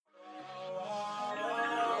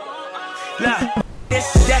Nah,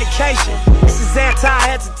 this is dedication. This is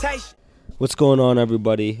anti-hesitation. What's going on,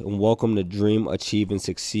 everybody, and welcome to Dream, Achieve, and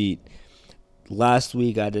Succeed. Last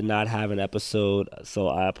week I did not have an episode, so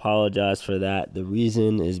I apologize for that. The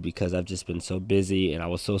reason is because I've just been so busy and I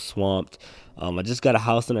was so swamped. I just got a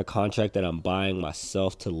house under contract that I'm buying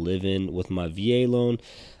myself to live in with my VA loan.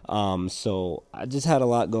 So I just had a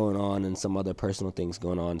lot going on and some other personal things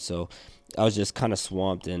going on. So I was just kind of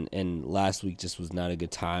swamped, and last week just was not a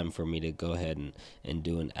good time for me to go ahead and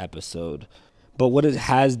do an episode. But what it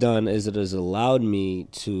has done is it has allowed me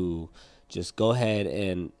to just go ahead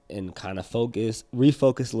and kind of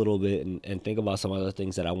refocus a little bit and think about some other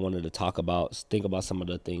things that I wanted to talk about, think about some of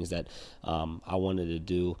the things that I wanted to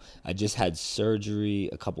do. I just had surgery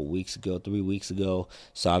a couple weeks ago, 3 weeks ago.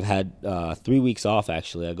 So I've had 3 weeks off,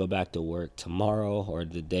 actually. I go back to work tomorrow or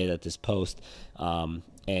the day that this posts,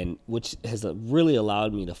 and which has really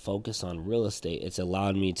allowed me to focus on real estate. It's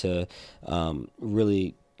allowed me to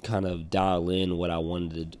really kind of dial in what I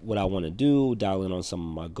want to do, dial in on some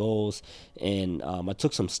of my goals, and I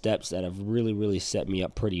took some steps that have really set me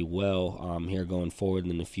up pretty well here going forward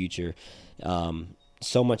in the future.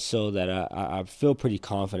 So much so that I feel pretty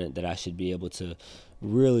confident that I should be able to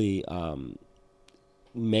really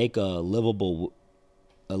make a livable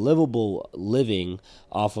living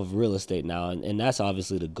off of real estate now, and that's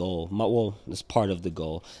obviously the goal. It's part of the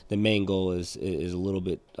goal. The main goal is a little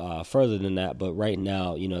bit further than that, but right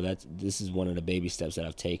now, this is one of the baby steps that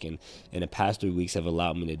I've taken, and the past 3 weeks have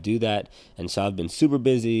allowed me to do that. And so I've been super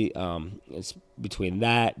busy. It's between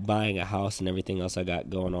that, buying a house, and everything else I got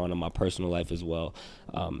going on in my personal life as well.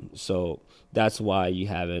 So that's why you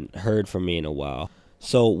haven't heard from me in a while.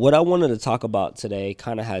 So what I wanted to talk about today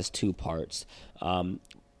kind of has two parts.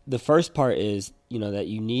 The first part is, that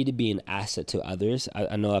you need to be an asset to others.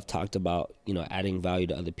 I know I've talked about, adding value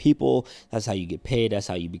to other people. That's how you get paid. That's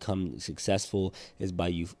how you become successful, is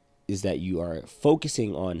that you are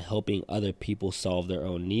focusing on helping other people solve their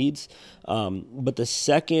own needs. But the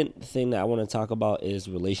second thing that I want to talk about is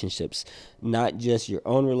relationships, not just your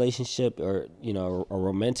own relationship or, a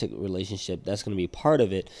romantic relationship. That's going to be part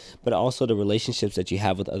of it, but also the relationships that you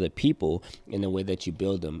have with other people and the way that you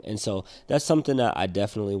build them. And so that's something that I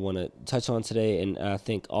definitely want to touch on today. And I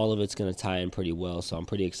think all of it's going to tie in pretty well. So I'm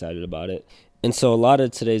pretty excited about it. And so a lot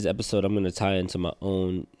of today's episode, I'm going to tie into my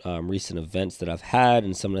own recent events that I've had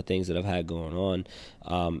and some of the things that I've had going on,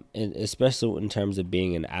 and especially in terms of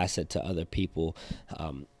being an asset to other people.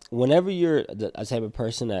 Whenever you're a type of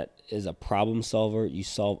person that is a problem solver, you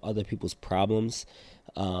solve other people's problems,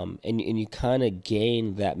 and you kind of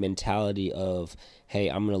gain that mentality of, hey,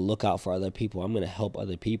 I'm going to look out for other people. I'm going to help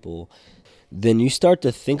other people. Then you start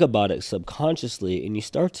to think about it subconsciously, and you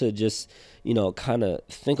start to just, kind of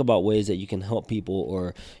think about ways that you can help people,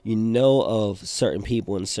 or of certain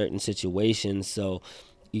people in certain situations. So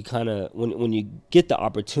you kind of, when you get the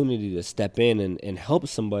opportunity to step in and help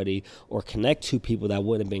somebody or connect to people that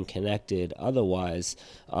wouldn't have been connected otherwise,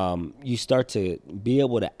 you start to be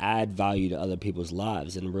able to add value to other people's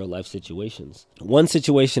lives in real life situations. One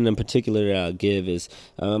situation in particular that I'll give is,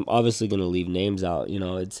 I'm obviously going to leave names out.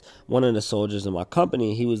 It's one of the soldiers in my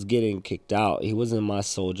company. He was getting kicked out. He wasn't my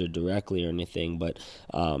soldier directly or anything, but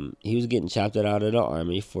he was getting chaptered out of the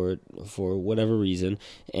Army for whatever reason,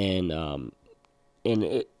 and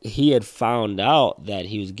he had found out that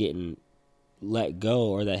he was getting let go,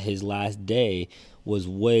 or that his last day was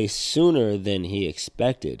way sooner than he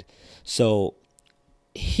expected. So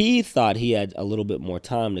he thought he had a little bit more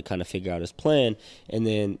time to kind of figure out his plan. And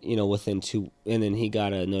then, and then he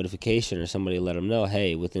got a notification, or somebody let him know,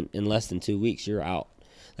 hey, in less than 2 weeks, you're out.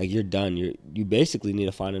 Like, you're done. You basically need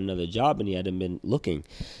to find another job, and he hadn't been looking.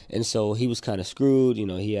 And so he was kind of screwed.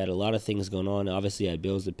 He had a lot of things going on. Obviously, he had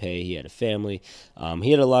bills to pay. He had a family.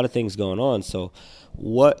 He had a lot of things going on. So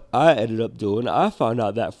what I ended up doing, I found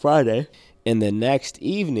out that Friday. And the next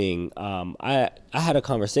evening, I had a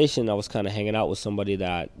conversation. I was kind of hanging out with somebody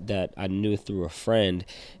that I knew through a friend,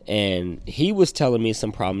 and he was telling me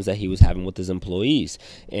some problems that he was having with his employees.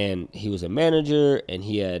 And he was a manager, and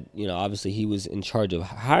he had, obviously he was in charge of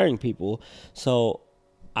hiring people. So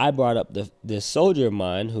I brought up this soldier of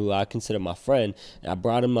mine who I consider my friend, and I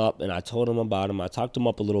brought him up and I told him about him. I talked him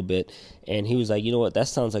up a little bit, and he was like, you know what, that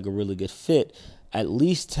sounds like a really good fit. At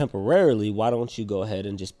least temporarily, why don't you go ahead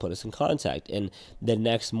and just put us in contact? And the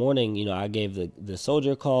next morning, I gave the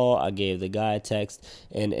soldier a call, I gave the guy a text,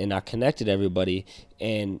 and I connected everybody.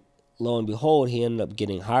 And lo and behold, he ended up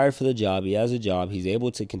getting hired for the job. He has a job. He's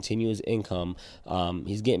able to continue his income.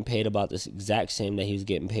 He's getting paid about this exact same that he was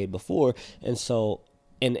getting paid before. And so,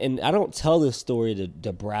 and I don't tell this story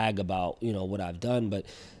to brag about, what I've done, but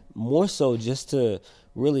more so just to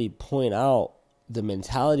really point out the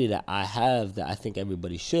mentality that I have, that I think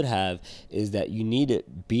everybody should have, is that you need to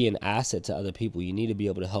be an asset to other people. You need to be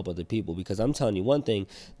able to help other people, because I'm telling you one thing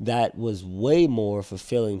that was way more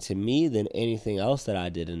fulfilling to me than anything else that I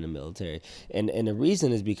did in the military. And the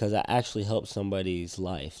reason is because I actually helped somebody's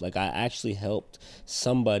life. Like, I actually helped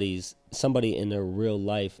somebody in a real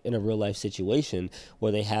life situation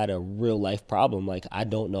where they had a real life problem. Like, I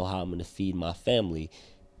don't know how I'm going to feed my family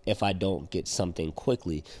if I don't get something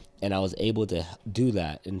quickly. And I was able to do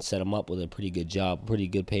that and set him up with a pretty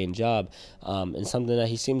good paying job, and something that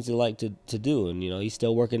he seems to like to do. And, he's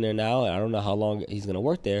still working there now. I don't know how long he's going to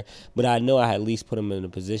work there, but I know I at least put him in a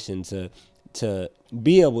position to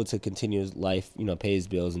be able to continue his life, pay his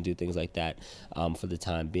bills and do things like that, for the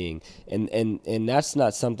time being. And that's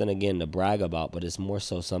not something, again, to brag about, but it's more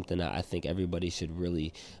so something that I think everybody should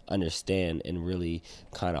really understand and really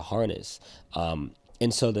kind of harness.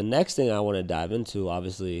 And so the next thing I want to dive into,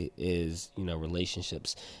 obviously, is,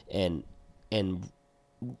 relationships, and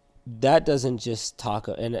that doesn't just talk,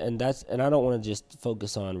 and I don't want to just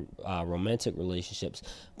focus on romantic relationships,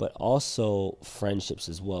 but also friendships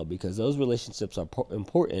as well, because those relationships are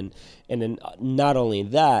important. And then not only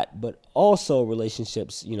that, but also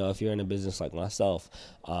relationships, if you're in a business like myself,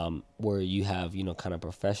 where you have, kind of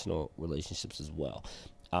professional relationships as well.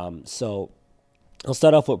 So I'll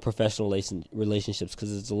start off with professional relationships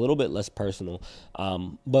because it's a little bit less personal.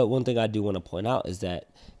 But one thing I do want to point out is that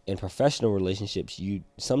in professional relationships,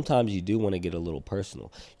 sometimes you do want to get a little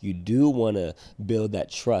personal. You do want to build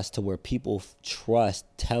that trust to where people trust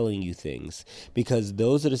telling you things, because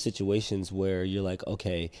those are the situations where you're like,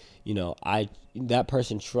 okay, that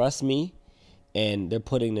person trusts me, and they're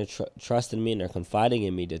putting their trust in me, and they're confiding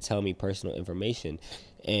in me to tell me personal information.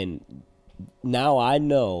 And now I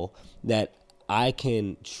know that I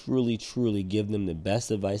can truly, truly give them the best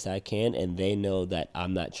advice I can, and they know that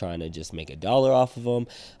I'm not trying to just make $1 off of them.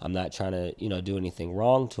 I'm not trying to, do anything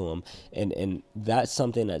wrong to them, and that's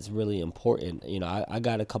something that's really important. I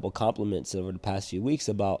got a couple compliments over the past few weeks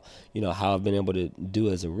about, how I've been able to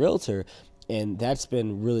do as a realtor. And that's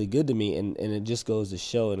been really good to me, and it just goes to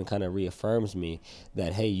show, and it kind of reaffirms me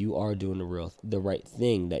that, hey, you are doing the right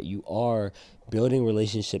thing, that you are building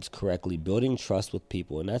relationships correctly, building trust with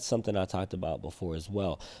people. And that's something I talked about before as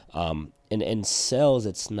well. And sales,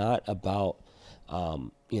 it's not about,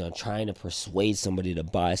 trying to persuade somebody to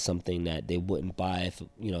buy something that they wouldn't buy if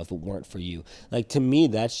it weren't for you. Like, to me,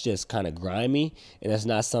 that's just kind of grimy, and that's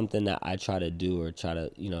not something that I try to do, or try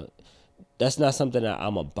to, that's not something that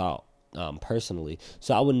I'm about. Personally.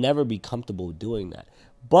 So I would never be comfortable doing that.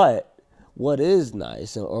 But what is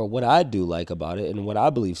nice, or what I do like about it, and what I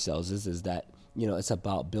believe sales is that, it's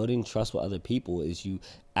about building trust with other people. Is you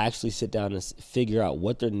actually sit down and figure out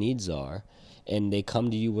what their needs are, and they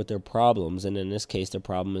come to you with their problems. And in this case, their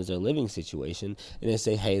problem is their living situation, and they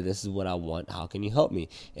say, hey, this is what I want. How can you help me?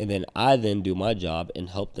 And then I do my job and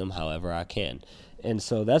help them however I can. And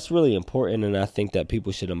so that's really important, and I think that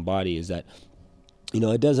people should embody, is that,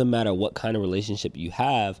 it doesn't matter what kind of relationship you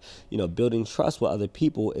have, building trust with other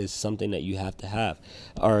people is something that you have,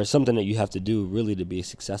 or something that you have to do really to be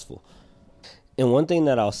successful. And one thing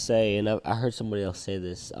that I'll say, and I heard somebody else say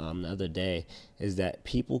this the other day, is that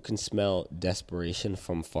people can smell desperation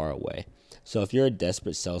from far away. So if you're a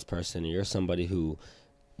desperate salesperson, and you're somebody who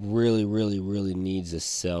really, really, really needs a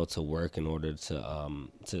sale to work in order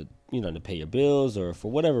to pay your bills, or for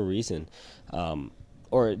whatever reason,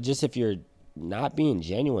 or just if you're not being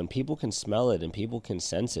genuine, people can smell it, and people can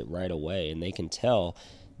sense it right away, and they can tell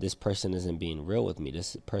this person isn't being real with me.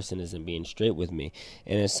 This person isn't being straight with me.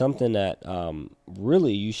 And it's something that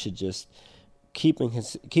really you should just keep in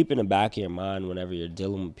the back of your mind whenever you're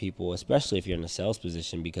dealing with people, especially if you're in a sales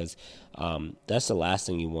position, because that's the last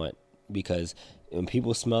thing you want. Because when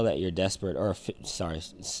people smell that you're desperate,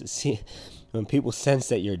 when people sense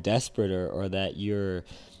that you're desperate, or that you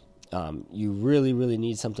really, really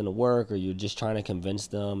need something to work, or you're just trying to convince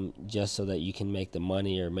them just so that you can make the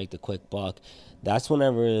money or make the quick buck, that's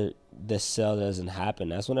whenever the sale doesn't happen.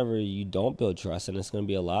 That's whenever you don't build trust, and it's going to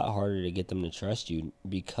be a lot harder to get them to trust you,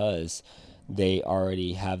 because they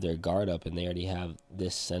already have their guard up, and they already have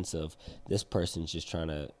this sense of, this person's just trying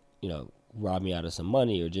to, rob me out of some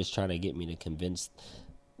money, or just trying to get me to convince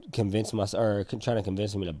myself, or trying to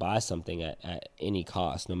convince me to buy something at any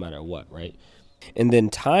cost, no matter what, right? And then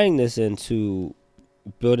tying this into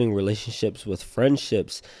building relationships with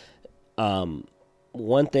friendships,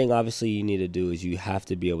 one thing obviously you need to do is you have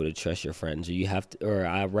to be able to trust your friends, or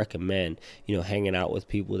I recommend, hanging out with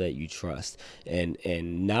people that you trust, and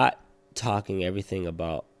not talking everything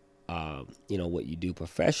about what you do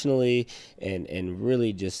professionally, and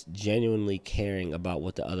really just genuinely caring about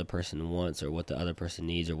what the other person wants or what the other person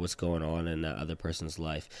needs or what's going on in that other person's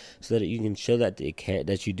life, so that you can show that they care,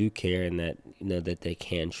 that you do care, and that that they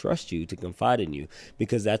can trust you to confide in you,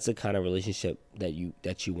 because that's the kind of relationship that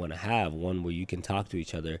you want to have, one where you can talk to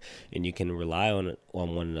each other and you can rely on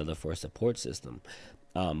one another for a support system.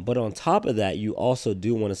 But on top of that, you also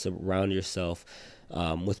do want to surround yourself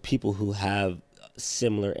with people who have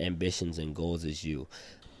similar ambitions and goals as you.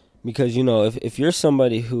 Because, if you're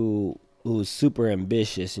somebody who's super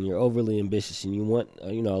ambitious and you're overly ambitious and you want,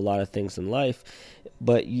 a lot of things in life,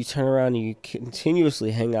 but you turn around and you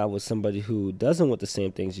continuously hang out with somebody who doesn't want the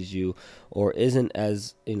same things as you, or isn't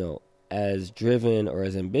as driven or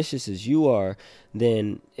as ambitious as you are,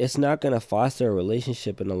 then it's not going to foster a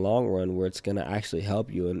relationship in the long run where it's going to actually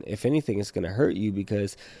help you. And if anything, it's going to hurt you,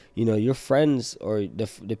 because, your friends or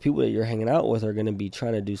the people that you're hanging out with are going to be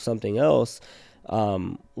trying to do something else.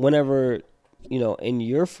 Whenever, in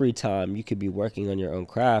your free time, you could be working on your own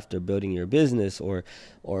craft or building your business or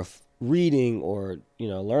reading or,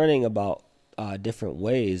 learning about different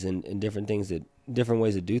ways and different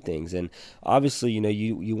ways to do things. And obviously,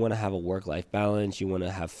 you want to have a work-life balance. You want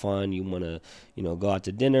to have fun. You want to, go out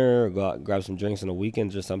to dinner or go out and grab some drinks on the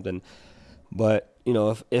weekends or something. But,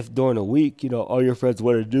 if during the week, all your friends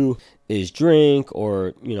want to do is drink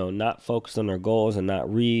or, not focus on their goals and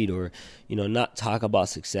not read or, not talk about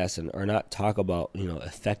success or not talk about,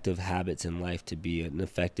 effective habits in life to be an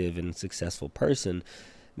effective and successful person,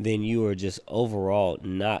 then you are just overall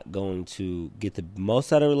not going to get the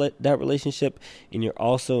most out of that relationship. And you're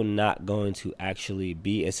also not going to actually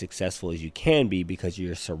be as successful as you can be, because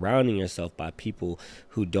you're surrounding yourself by people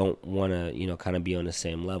who don't want to, kind of be on the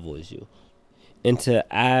same level as you. And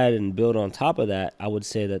to add and build on top of that, I would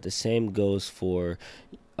say that the same goes for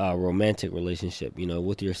a romantic relationship,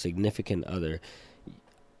 with your significant other.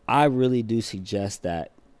 I really do suggest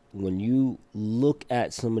that when you look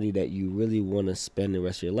at somebody that you really want to spend the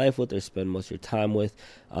rest of your life with or spend most of your time with,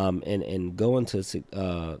 and go into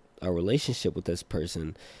a relationship with this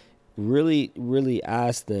person, really, really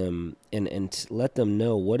ask them and let them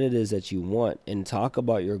know what it is that you want, and talk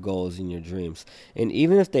about your goals and your dreams. And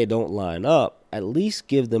even if they don't line up, at least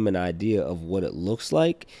give them an idea of what it looks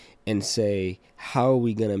like and say, how are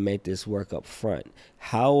we going to make this work up front?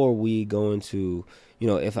 How are we going to,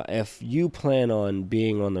 if you plan on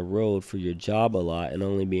being on the road for your job a lot and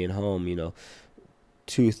only being home,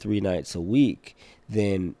 2-3 nights a week,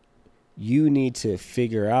 then you need to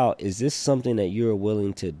figure out, is this something that you're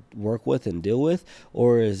willing to work with and deal with,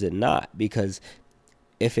 or is it not? Because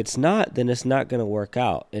if it's not, then it's not going to work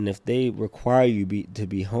out. And if they require you to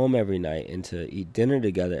be home every night and to eat dinner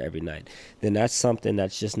together every night, then that's something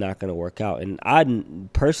that's just not going to work out. And I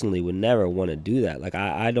personally would never want to do that. Like,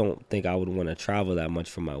 I don't think I would want to travel that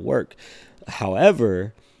much for my work.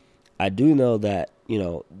 However, I do know that,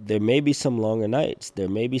 there may be some longer nights. There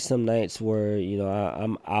may be some nights where,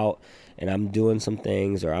 I'm out and I'm doing some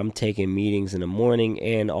things, or I'm taking meetings in the morning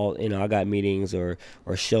and I got meetings or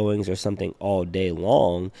showings or something all day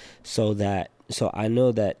long, so I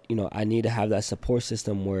know that, I need to have that support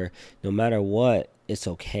system where no matter what, it's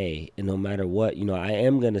okay. And no matter what, I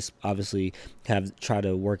am going to obviously try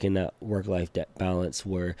to work in that work-life balance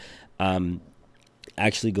where I'm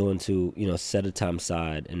actually going to, set a time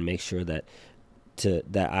aside and make sure that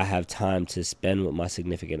I have time to spend with my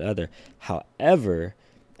significant other. However,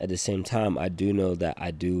 at the same time, I do know that I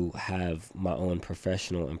do have my own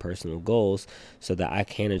professional and personal goals, so that I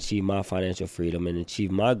can achieve my financial freedom and achieve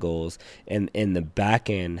my goals, and in the back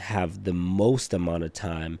end have the most amount of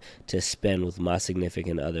time to spend with my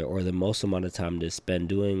significant other, or the most amount of time to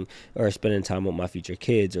spend spending time with my future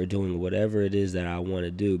kids, or doing whatever it is that I want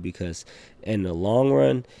to do. Because in the long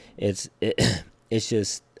run, it's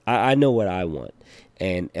just, I know what I want.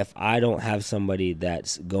 And if I don't have somebody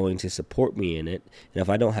that's going to support me in it, and if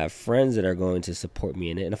I don't have friends that are going to support me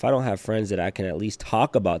in it, and if I don't have friends that I can at least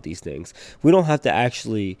talk about these things, we don't have to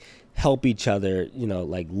actually help each other,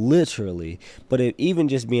 like literally, but even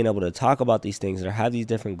just being able to talk about these things or have these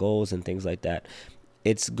different goals and things like that,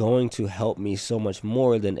 it's going to help me so much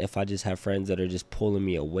more than if I just have friends that are just pulling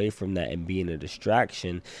me away from that and being a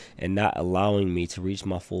distraction and not allowing me to reach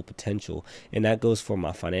my full potential. And that goes for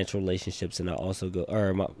my financial relationships, and I also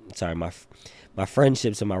my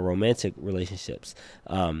friendships and my romantic relationships.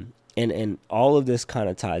 And all of this kind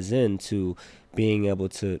of ties into being able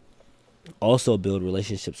to also build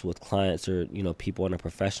relationships with clients or, people on a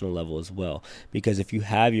professional level as well. Because if you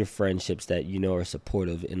have your friendships that are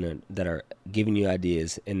supportive and that are giving you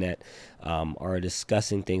ideas and that are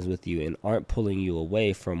discussing things with you and aren't pulling you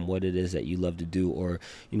away from what it is that you love to do, or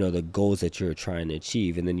the goals that you're trying to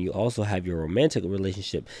achieve. And then you also have your romantic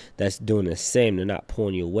relationship that's doing the same. They're not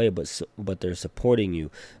pulling you away, but they're supporting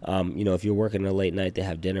you. If you're working a late night, they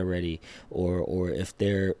have dinner ready, or if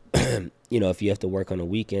they're if you have to work on a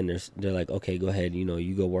weekend, they're like, okay, go ahead,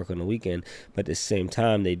 you go work on the weekend. But at the same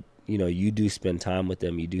time, they you do spend time with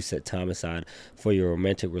them. You do set time aside for your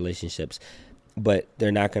romantic relationships, but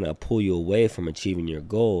they're not going to pull you away from achieving your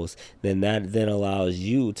goals. Then that allows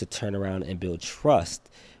you to turn around and build trust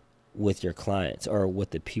with your clients or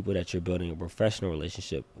with the people that you're building a professional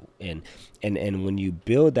relationship in. And when you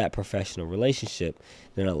build that professional relationship,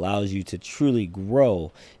 then it allows you to truly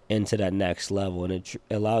grow into that next level, and it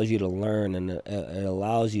allows you to learn, and it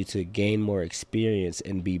allows you to gain more experience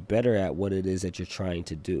and be better at what it is that you're trying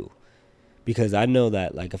to do. Because I know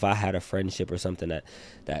that, like, if I had a friendship or something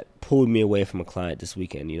that pulled me away from a client this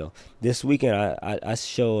weekend, this weekend I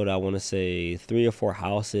showed, I want to say 3 or 4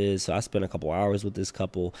 houses. So I spent a couple hours with this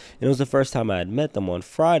couple, and it was the first time I had met them on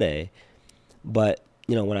Friday. But,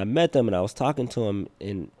 when I met them and I was talking to them,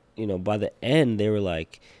 and, by the end, they were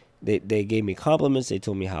like, they gave me compliments. They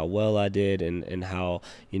told me how well I did, and how,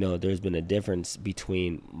 there's been a difference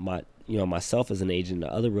between myself as an agent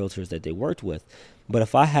and the other realtors that they worked with. But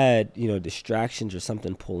if I had, distractions or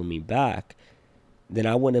something pulling me back, then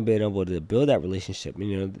I wouldn't have been able to build that relationship.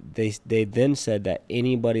 They then said that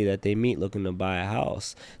anybody that they meet looking to buy a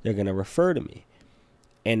house, they're going to refer to me.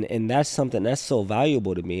 And that's something that's so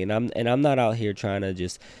valuable to me. And I'm not out here trying to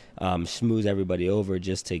just schmooze everybody over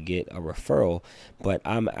just to get a referral, but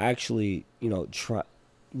I'm actually,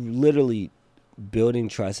 literally building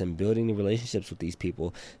trust and building the relationships with these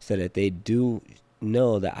people so that they do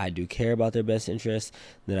know that I do care about their best interests,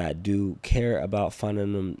 that I do care about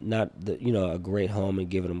finding them a great home and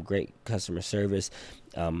giving them great customer service,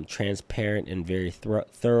 transparent and very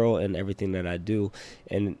thorough in everything that I do,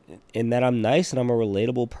 and that I'm nice and I'm a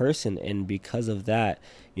relatable person. And because of that,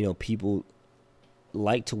 people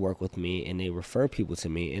like to work with me and they refer people to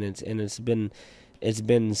me, and it's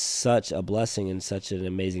been such a blessing and such an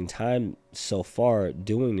amazing time so far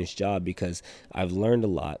doing this job, because I've learned a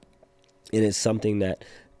lot. And it's something that,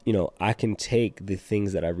 I can take the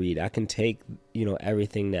things that I read. I can take,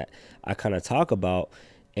 everything that I kind of talk about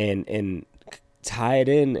and tie it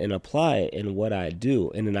in and apply it in what I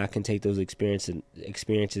do. And then I can take those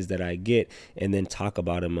experiences that I get and then talk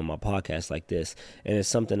about them in my podcast like this. And it's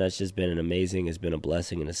something that's just been it's been a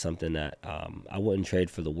blessing. And it's something that I wouldn't trade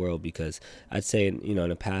for the world, because I'd say, in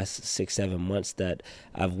the past 6-7 months that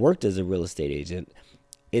I've worked as a real estate agent,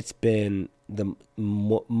 it's been the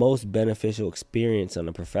most beneficial experience on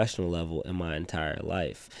a professional level in my entire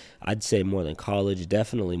life. I'd say more than college,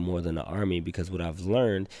 definitely more than the Army, because what I've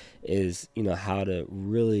learned is, how to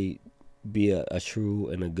really be a true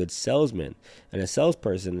and a good salesman and a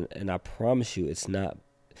salesperson. And I promise you, it's not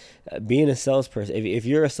being a salesperson. If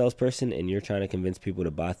you're a salesperson and you're trying to convince people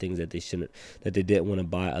to buy things that they didn't want to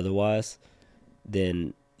buy otherwise,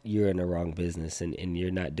 then you're in the wrong business, and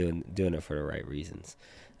you're not doing it for the right reasons.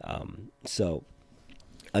 So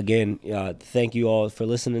again, thank you all for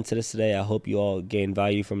listening to this today. I hope you all gained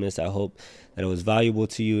value from this. I hope that it was valuable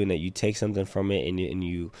to you and that you take something from it and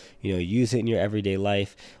you use it in your everyday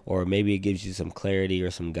life, or maybe it gives you some clarity or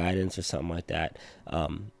some guidance or something like that.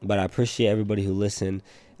 But I appreciate everybody who listened.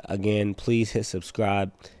 Again, please hit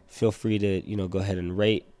subscribe. Feel free to, go ahead and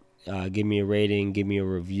rate. Give me a rating, give me a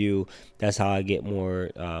review. That's how I get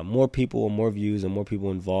more people and more views and more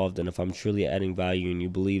people involved. And if I'm truly adding value and you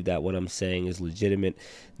believe that what I'm saying is legitimate,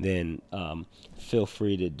 then feel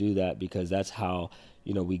free to do that, because that's how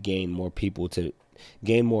we gain more people, to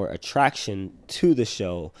gain more attraction to the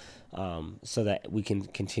show, so that we can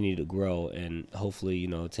continue to grow and hopefully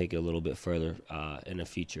take it a little bit further in the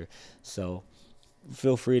future. So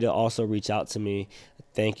feel free to also reach out to me.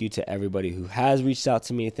 Thank you to everybody who has reached out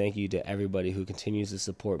to me. Thank you to everybody who continues to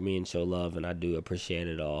support me and show love, and I do appreciate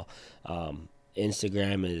it all.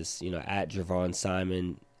 Instagram is, at Javon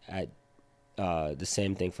Simon. At the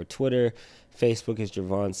same thing for Twitter. Facebook is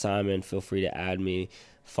Javon Simon. Feel free to add me,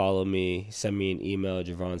 follow me, send me an email,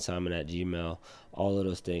 javonsimon@gmail.com, all of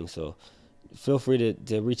those things. So feel free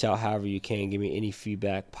to reach out however you can. Give me any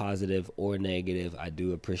feedback, positive or negative. I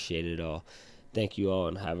do appreciate it all. Thank you all,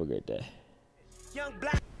 and have a great day. Young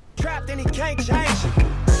black trapped and he can't change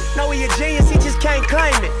it. Know he a genius, he just can't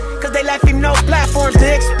claim it. Cause they left him no platforms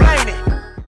to explain it.